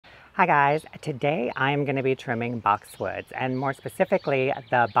Hi guys, today I'm going to be trimming boxwoods and more specifically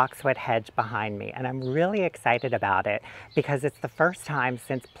the boxwood hedge behind me, and I'm really excited about it because it's the first time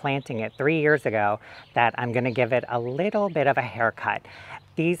since planting it 3 years ago that I'm going to give it a little bit of a haircut.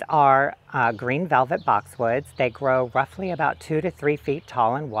 These are green velvet boxwoods. They grow roughly about 2 to 3 feet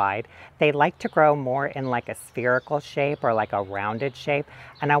tall and wide. They like to grow more in like a spherical shape or like a rounded shape,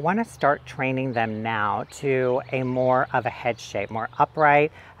 and I want to start training them now to a more of a hedge shape, more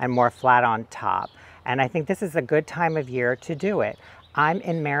upright and more flat on top. And I think this is a good time of year to do it. I'm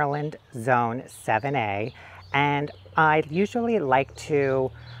in Maryland zone 7A, and I usually like to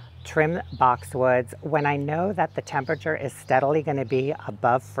trim boxwoods when I know that the temperature is steadily going to be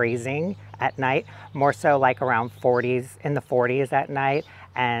above freezing at night, more so like around 40s, in the 40s at night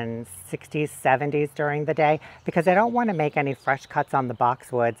and 60s, 70s during the day, because I don't want to make any fresh cuts on the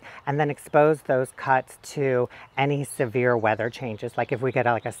boxwoods and then expose those cuts to any severe weather changes. Like if we get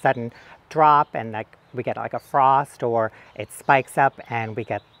like a sudden drop and like we get like a frost, or it spikes up and we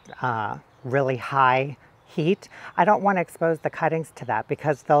get really high heat, I don't want to expose the cuttings to that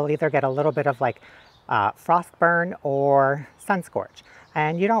because they'll either get a little bit of like frost burn or sun scorch,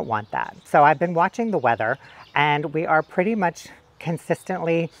 and you don't want that. So I've been watching the weather, and we are pretty much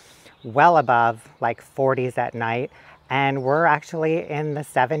consistently well above like 40s at night, and we're actually in the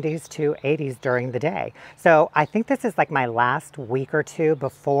 70s to 80s during the day. So I think this is like my last week or two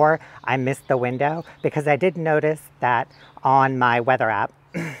before I miss the window, because I did notice that on my weather app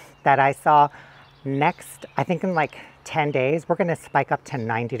that I saw next, I think in like 10 days, we're gonna spike up to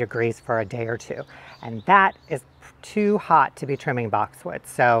 90 degrees for a day or two. And that is too hot to be trimming boxwood.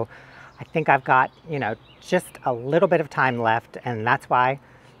 So I think I've got, just a little bit of time left, and that's why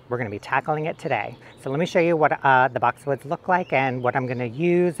we're gonna be tackling it today. So let me show you what the boxwoods look like and what I'm gonna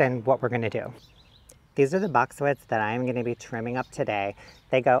use and what we're gonna do. These are the boxwoods that I'm gonna be trimming up today.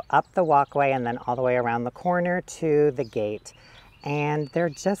 They go up the walkway and then all the way around the corner to the gate. And they're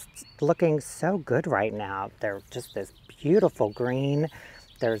just looking so good right now. They're just this beautiful green.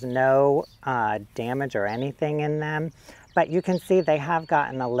 There's no damage or anything in them. But you can see they have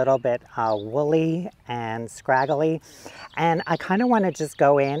gotten a little bit woolly and scraggly. And I kind of want to just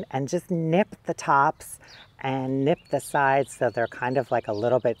go in and just nip the tops and nip the sides so they're kind of like a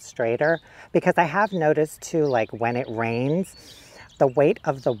little bit straighter. Because I have noticed too, like when it rains, the weight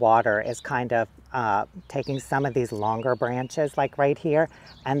of the water is kind of taking some of these longer branches like right here,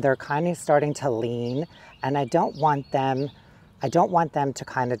 and they're kind of starting to lean, and I don't want them to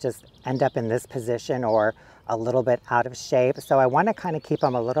kind of just end up in this position or a little bit out of shape. So I want to kind of keep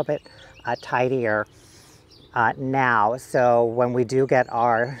them a little bit tidier now, so when we do get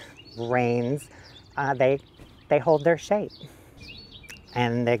our rains, they hold their shape,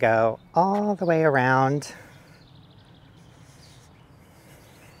 and they go all the way around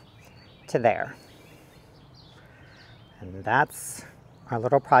to there. And that's our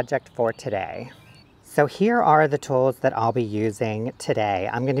little project for today. So here are the tools that I'll be using today.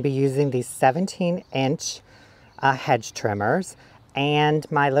 I'm going to be using these 17-inch hedge trimmers and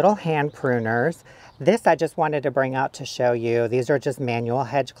my little hand pruners. This I just wanted to bring out to show you. These are just manual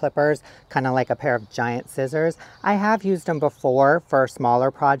hedge clippers, kind of like a pair of giant scissors. I have used them before for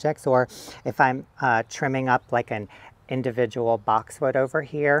smaller projects, or if I'm trimming up like an individual boxwood over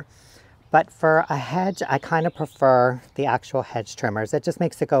here. But for a hedge, I kind of prefer the actual hedge trimmers. It just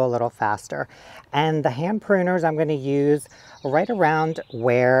makes it go a little faster. And the hand pruners I'm going to use right around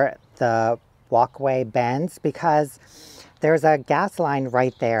where the walkway bends, because there's a gas line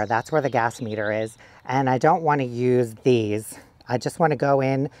right there. That's where the gas meter is. And I don't want to use these. I just want to go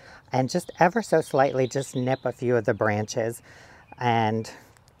in and just ever so slightly just nip a few of the branches and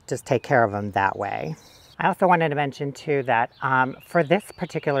just take care of them that way. I also wanted to mention too that for this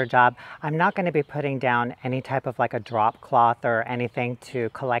particular job, I'm not going to be putting down any type of like a drop cloth or anything to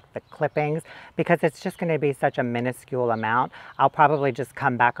collect the clippings, because it's just going to be such a minuscule amount. I'll probably just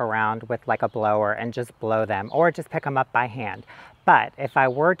come back around with like a blower and just blow them, or just pick them up by hand. But if I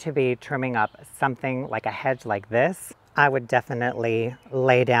were to be trimming up something like a hedge like this, I would definitely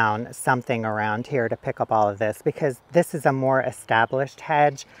lay down something around here to pick up all of this, because this is a more established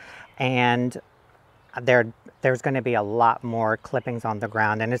hedge, and there's going to be a lot more clippings on the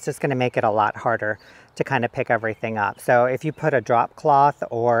ground, and it's just going to make it a lot harder to kind of pick everything up. So if you put a drop cloth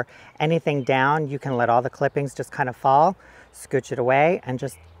or anything down, you can let all the clippings just kind of fall, scooch it away, and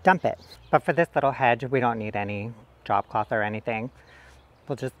just dump it. But for this little hedge, we don't need any drop cloth or anything.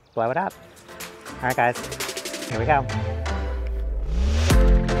 We'll just blow it up. All right, guys, here we go.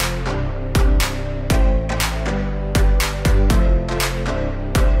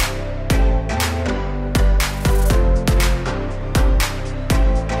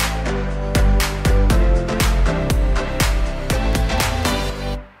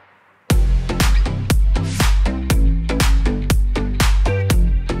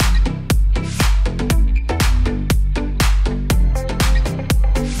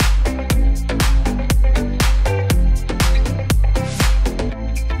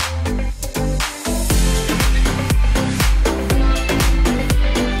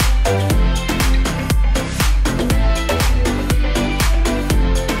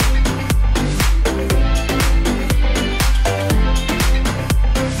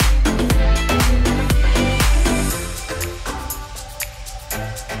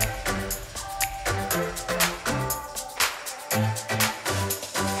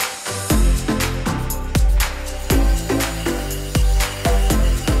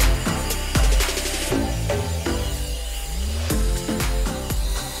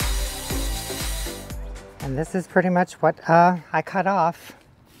 this is pretty much what I cut off.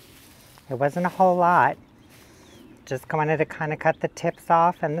 It wasn't a whole lot. Just wanted to kind of cut the tips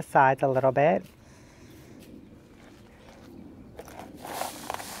off and the sides a little bit.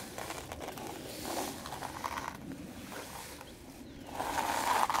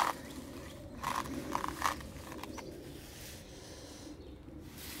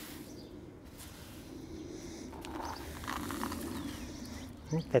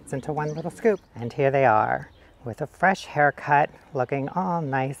 It fits into one little scoop. And here they are with a fresh haircut, looking all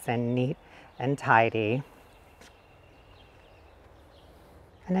nice and neat and tidy.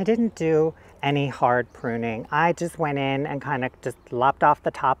 And I didn't do any hard pruning. I just went in and kind of just lopped off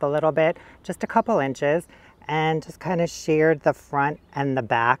the top a little bit, just a couple inches, and just kind of sheared the front and the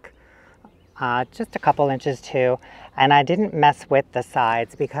back, just a couple inches too. And I didn't mess with the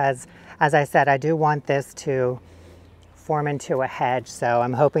sides because, as I said, I do want this to form into a hedge, so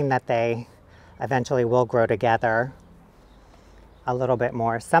I'm hoping that they eventually will grow together a little bit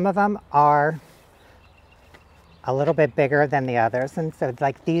more. Some of them are a little bit bigger than the others, and so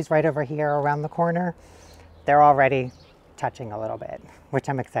like these right over here around the corner, they're already touching a little bit, which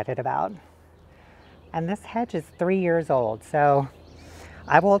I'm excited about. And this hedge is 3 years old, so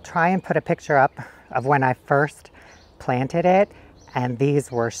I will try and put a picture up of when I first planted it, and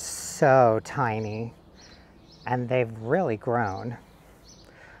these were so tiny. And they've really grown.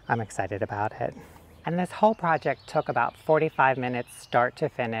 I'm excited about it. And this whole project took about 45 minutes start to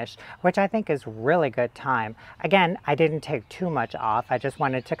finish, which I think is really good time. Again, I didn't take too much off. I just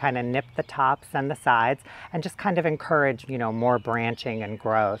wanted to kind of nip the tops and the sides and just kind of encourage, you know, more branching and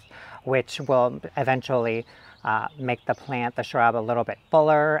growth, which will eventually make the plant, the shrub, a little bit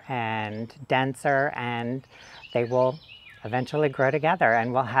fuller and denser, and they will eventually grow together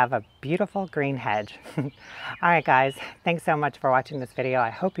and we'll have a beautiful green hedge. All right, guys, thanks so much for watching this video.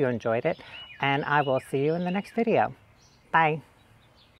 I hope you enjoyed it, and I will see you in the next video. Bye.